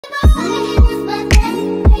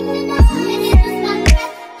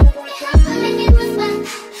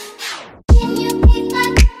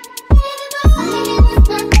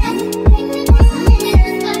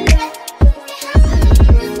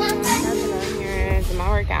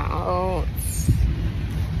workout.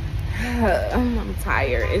 I'm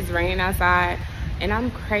tired. It's raining outside and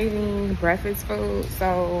I'm craving breakfast food.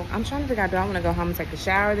 So I'm trying to figure out, do I want to go home and take a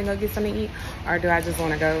shower, then go get something to eat? Or do I just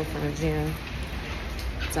want to go from the gym?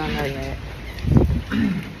 Don't know yet.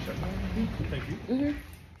 Thank you. Mm-hmm.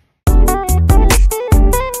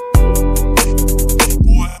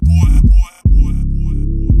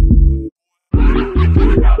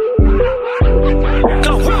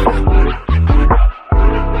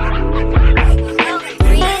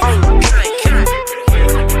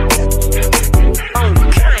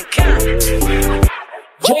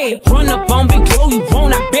 Run up on Big Glow, you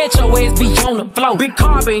won't, I bet your ass be on the floor. Big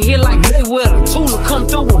carbon hit like Mayweather, Tula come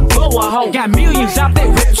through and blow a hole. Got millions out that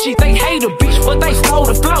rap shit, they hate a bitch, but they stole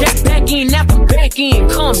the flow. Got back in after back in,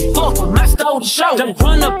 come fuck with my stole the show. Don't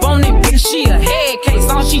run up on that bitch, she a head case,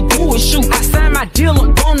 all she do is shoot. I signed my deal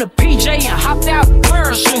up on the PJ and hopped out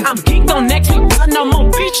parachute. I'm geeked on next week, got no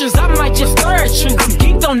more features, I might just parachute. I'm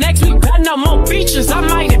geeked on next week, got no more features, I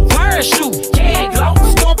might have parachute. Yeah, Glow,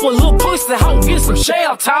 stomp a little pussy hoe, get some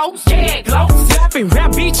shell toes. Yeah, Glow, slapping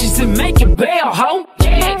rap bitches and making bail, ho.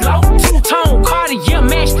 Yeah, Glow, two-tone Cartier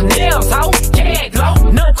match the nails, ho. Yeah,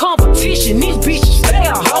 Glow, no competition, these bitches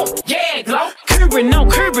stale, ho. Yeah, Glow, curbing, no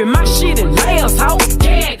curbing, my shit in layers, ho.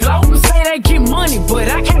 Yeah, Glow, say they get money, but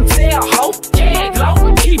I can't tell, ho. Yeah,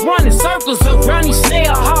 Glow, keep running circles around these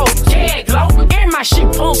snail, ho. Yeah, Glow, and my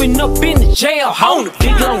shit pumping up in the jail, ho.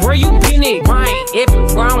 Big Glow, where you been at? Right,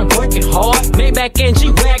 everywhere I'm working hard. Maybach and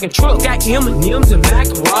G-Wagon truck, got M&M's in my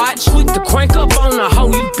garage. Quick to crank up on the hoe,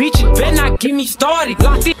 you bitches better not get me started.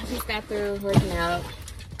 Locked it. Just got through working out.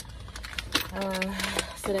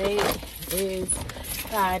 Today is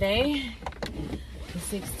Friday, the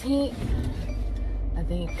 16th. I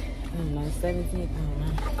think, I don't know, 17th, I don't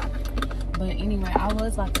know. But anyway, I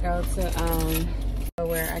was about to go to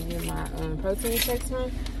where I get my protein shakes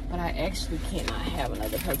from, but I actually cannot have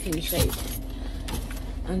another protein shake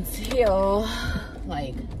until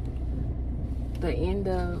like the end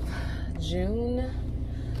of June.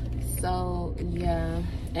 So yeah,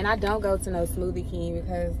 and I don't go to no Smoothie King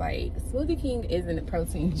because like Smoothie King isn't a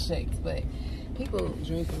protein shakes, but people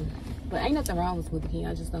drink them. But ain't nothing wrong with Smoothie King,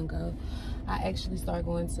 I just don't go. I actually started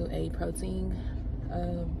going to a protein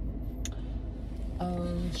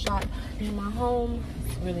shop in my home.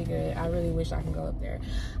 It's really good. I really wish I can go up there.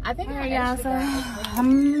 I think I'm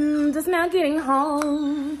just now getting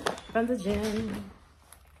home from the gym,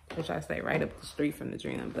 which I stay right up the street from the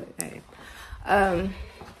gym, but hey.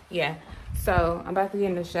 Yeah, so I'm about to get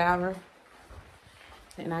in the shower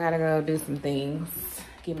and I gotta go do some things.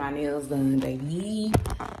 Get my nails done, baby.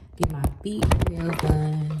 Get my feet nails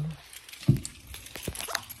done.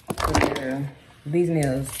 So, these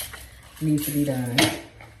nails need to be done.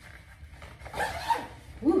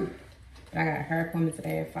 Woo. I got a hair appointment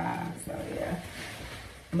today at 5, so yeah.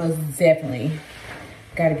 Most definitely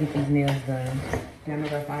gotta get these nails done. Then I'm gonna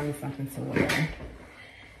go find me something to wear.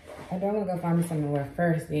 I don't want to go find me something to wear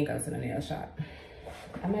first, then go to the nail shop.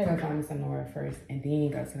 I might go find me something to wear first and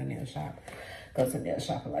then go to the nail shop. Go to the nail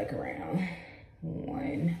shop at like around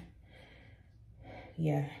 1.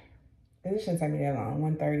 Yeah. This shouldn't take me that long.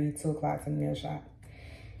 1:30, 2 o'clock to the nail shop.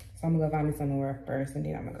 So I'm gonna go find me something to wear first and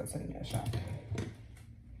then I'm gonna go to the nail shop.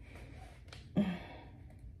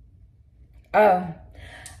 Oh,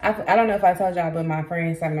 I don't know if I told y'all, but my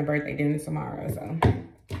friend's having a birthday dinner tomorrow, so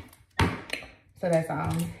that's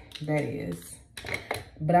all that is.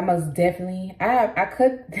 But I most definitely, I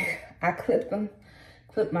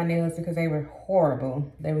clipped my nails because they were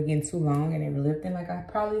horrible. They were getting too long and they were lifting, like I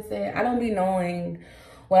probably said. I don't be knowing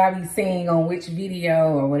what I be seeing on which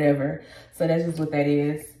video or whatever, so that's just what that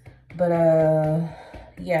is. But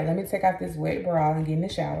yeah, let me take out this wet bra and get in the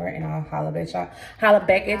shower, and I'll holla back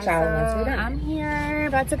at y'all once we're done. I'm here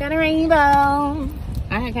about to go to Rainbow.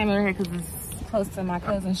 I had came over here because it's close to my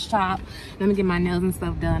cousin's shop. Let me get my nails and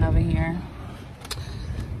stuff done over here.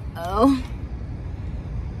 Oh,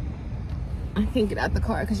 I can't get out the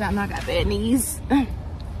car because y'all know I got bad knees.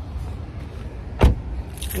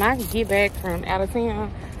 When I get back from out of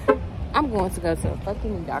town, I'm going to go to a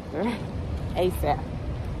fucking doctor ASAP.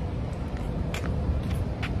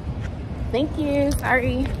 Thank you.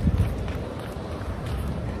 Sorry.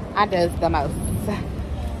 I does the most.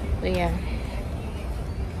 But yeah.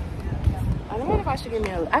 I don't know if I should get me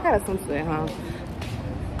a... I got a swimsuit at home.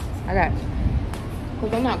 I got...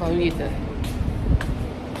 Because I'm not going to use the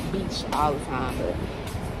beach all the time, but...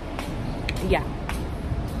 Yeah.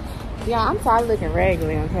 Yeah, I'm tired of looking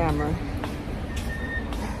raggedy on camera.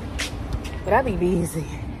 But I be busy.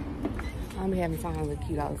 I don't be having time to look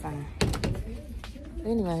cute all the time.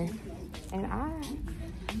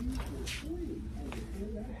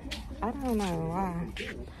 I don't know why,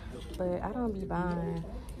 but I don't be buying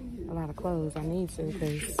a lot of clothes. I need to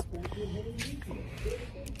because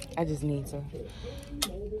I just need to.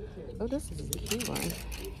 Oh, this is a cute one.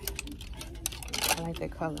 I like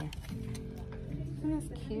that color. That's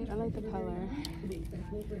cute. I like the color.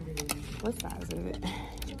 What size is it?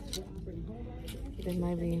 This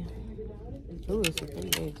might be. Ooh, it's a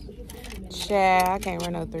 3X. Chad, I can't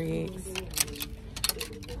run no 3X.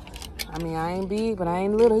 I mean, I ain't big, but I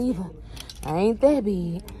ain't little either. I ain't that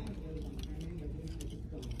big.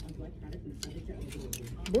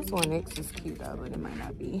 This 1X is cute though, but it might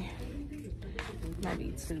not be. It might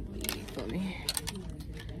be too big for me.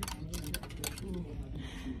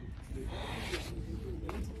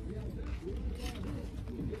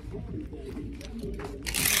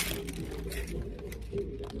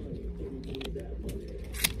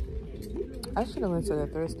 I should have went to the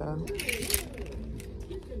thrift store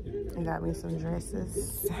and got me some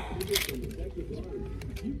dresses.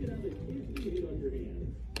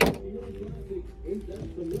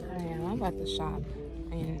 I'm about to shop,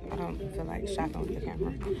 and I don't feel like shopping with the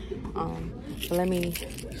camera. But let me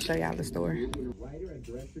show y'all the store.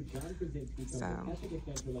 So,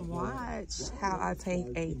 watch how I take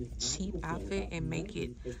a cheap outfit and make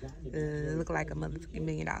it look like a $1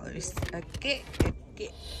 million. Okay.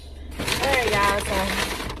 Alright, y'all, so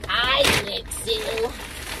I went to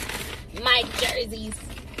Mike Jerseys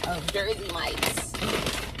of Jersey Mike's.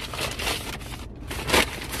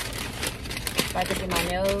 So I could get my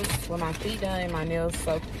nails with my feet done and my nails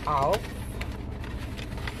soaked off.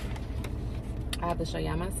 I have to show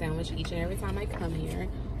y'all my sandwich each and every time I come here.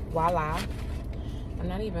 Voila. I'm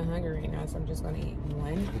not even hungry right now, so I'm just gonna eat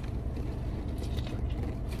one.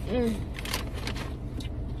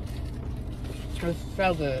 It's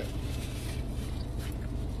so good.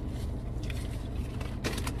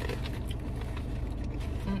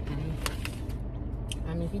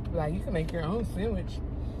 I mean, people like, you can make your own sandwich.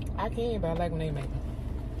 I can, but I like when they make it.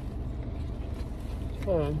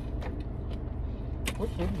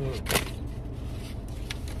 What's this good?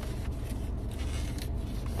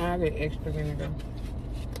 I get extra vinegar.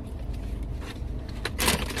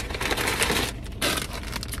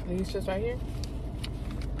 These just right here.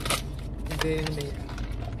 Dead in bed.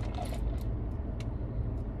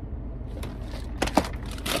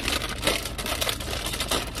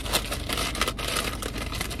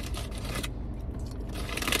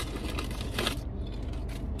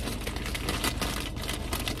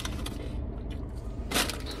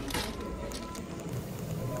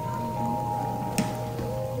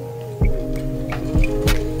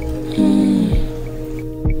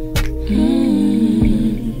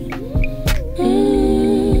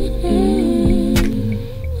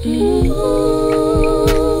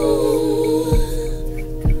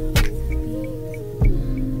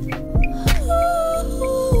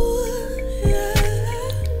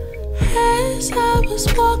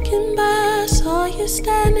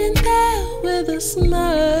 Standing there with a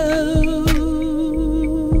smile,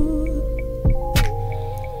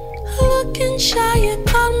 looking shy, you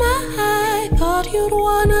caught my eye. Thought you'd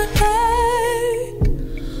wanna hang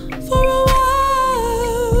for a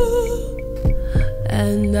while,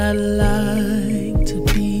 and I'd like to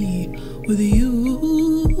be with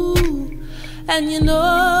you. And you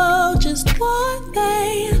know just what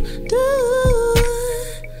they do.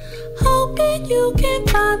 Hoping you can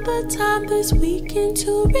find the time this weekend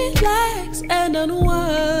to relax and unwind.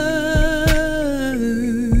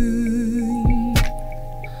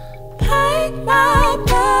 Pack my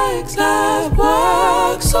bags, I've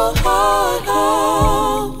worked so hard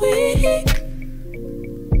all week.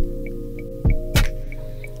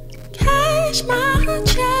 Cash my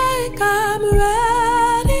check, I'm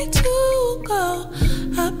ready to go.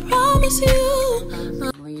 I promise you.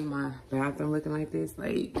 Leave my bathroom looking like this,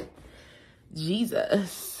 like,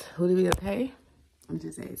 Jesus, would it be okay? I'm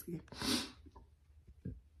just asking.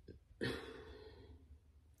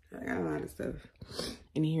 I got a lot of stuff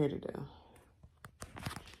in here to do.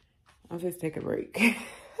 I'll just take a break.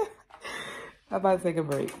 I'm about to take a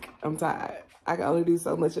break. I'm tired. I can only do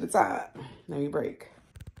so much at a time. Let me break.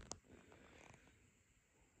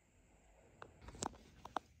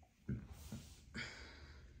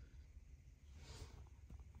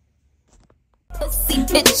 Pussy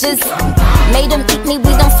bitches, made them eat me, we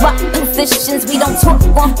don't swap positions. We don't talk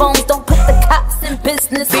on phones, don't put the cops in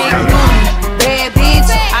business. Bad bitch,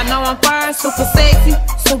 I know I'm fine, super sexy,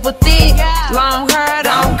 super thick, long hair,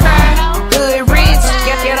 don't care, good rich.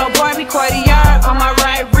 Get old boy, be quite a yard on my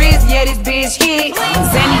right wrist. Yeah, this bitch hit.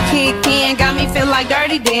 Zanny kicked in, got me feel like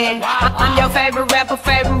Dirty Dan. I'm your favorite rapper,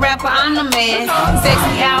 I'm the man.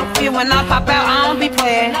 Sexy outfit when I pop out, I don't be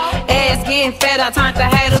playing. getting fed, I turned the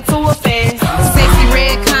hater to a fan. Sexy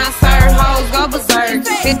red concert, hoes go berserk.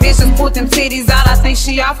 This bitch just put them titties out, I think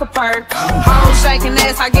she off a perk. Hoes shaking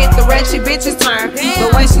ass, I get the ratchet bitches turn. The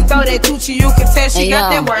way she throw that coochie, you can tell she got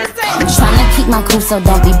that work. I'm tryna keep my cool, so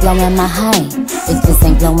don't be blowing my high. Bitches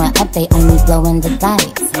ain't blowing up, they only blowing the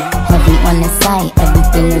dice. Heavy on the side,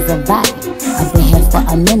 everything is a vibe. I've been here for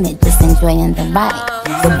a minute, just enjoying the ride.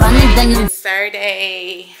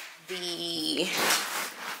 Saturday, the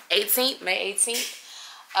 18th, May 18th.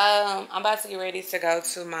 I'm about to get ready to go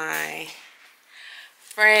to my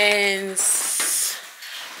friend's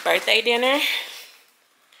birthday dinner.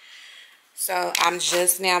 So I'm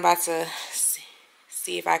just now about to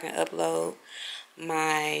see if I can upload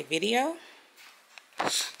my video. I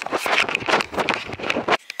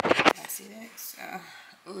see that? So,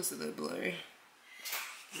 oh, it's a little blurry.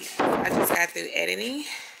 Yeah, I just got through editing.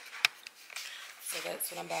 So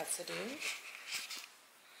that's what I'm about to do.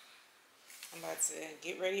 I'm about to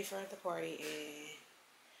get ready for the party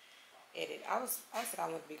and edit. I said I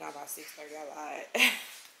wanted to be gone by 6:30. I lied.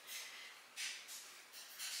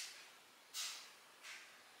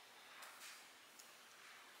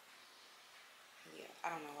 Yeah, I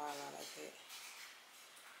don't know why I lied like that.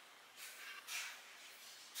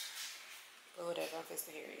 But whatever, I'm just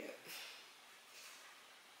to hurry up.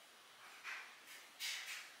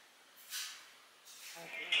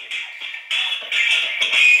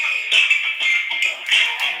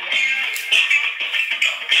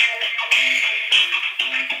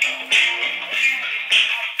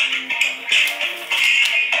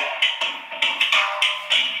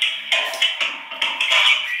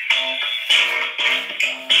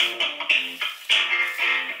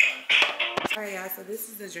 Alright, y'all, so this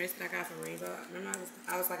is the dress that I got from Rainbow. Remember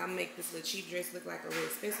I was like, I'm gonna make this little cheap dress look like a real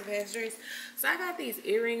expensive ass dress. So I got these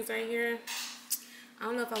earrings right here. I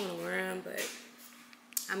don't know if I want to wear them, but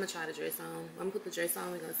I'm gonna try the dress on. I'm gonna put the dress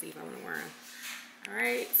on. We're gonna see if I want to wear them.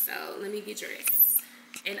 Alright, so let me get dressed.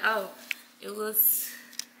 And oh, it was,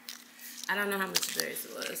 I don't know how much the dress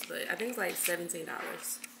was, but I think it's like $17.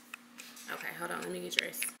 Okay, hold on, let me get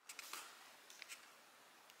dressed.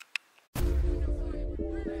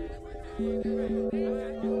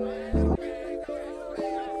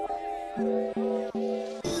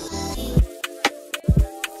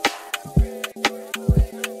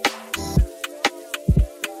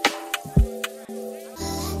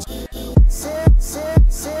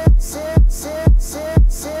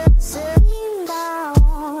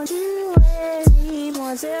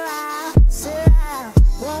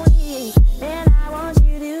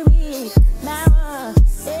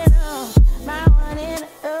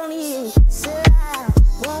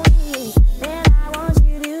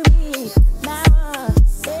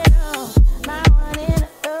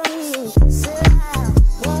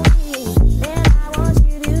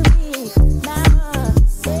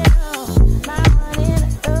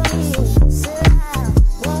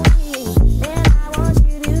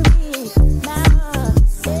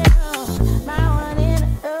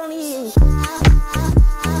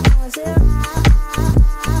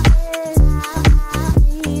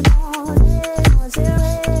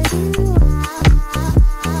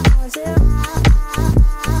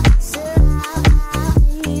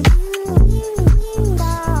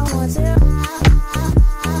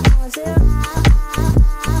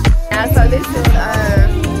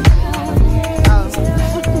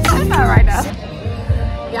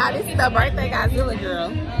 The birthday Godzilla girl.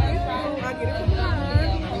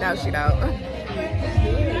 No, she don't.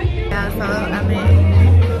 Yeah, so I'm in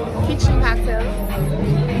kitchen cocktails.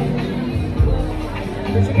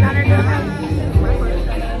 Did you get on her girl?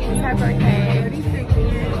 It's her birthday.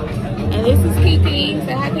 And this is Kiki.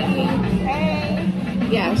 Say hi, Kiki. Hey.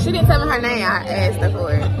 Yeah, she didn't tell me her name. I asked her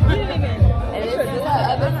for it. And this is her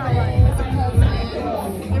other friend.